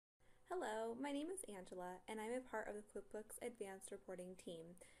Hello, my name is Angela, and I'm a part of the QuickBooks Advanced Reporting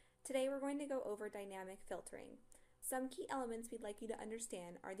team. Today we're going to go over dynamic filtering. Some key elements we'd like you to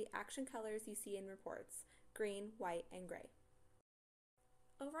understand are the action colors you see in reports: green, white, and gray.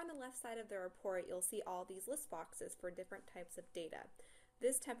 Over on the left side of the report, you'll see all these list boxes for different types of data.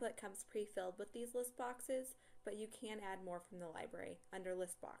 This template comes pre-filled with these list boxes, but you can add more from the library under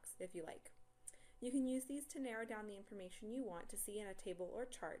list box if you like. You can use these to narrow down the information you want to see in a table or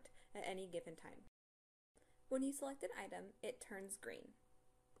chart at any given time. When you select an item, it turns green.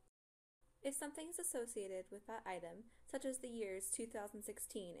 If something is associated with that item, such as the years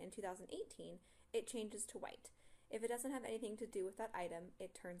 2016 and 2018, it changes to white. If it doesn't have anything to do with that item,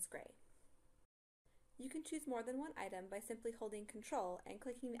 it turns gray. You can choose more than one item by simply holding Control and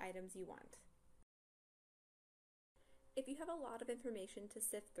clicking the items you want. If you have a lot of information to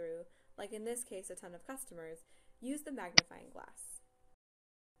sift through, like in this case a ton of customers, use the magnifying glass.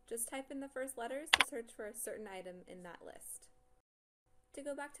 Just type in the first letters to search for a certain item in that list. To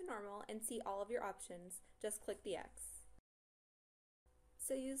go back to normal and see all of your options, just click the X.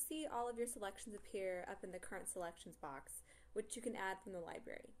 So you'll see all of your selections appear up in the current selections box, which you can add from the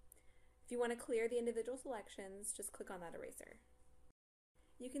library. If you want to clear the individual selections, just click on that eraser.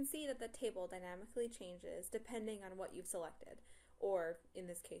 You can see that the table dynamically changes depending on what you've selected, or in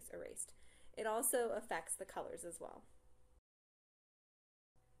this case erased. It also affects the colors as well.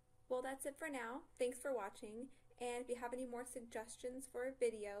 Well, that's it for now. Thanks for watching, and if you have any more suggestions for a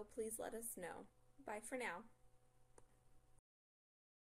video, please let us know. Bye for now.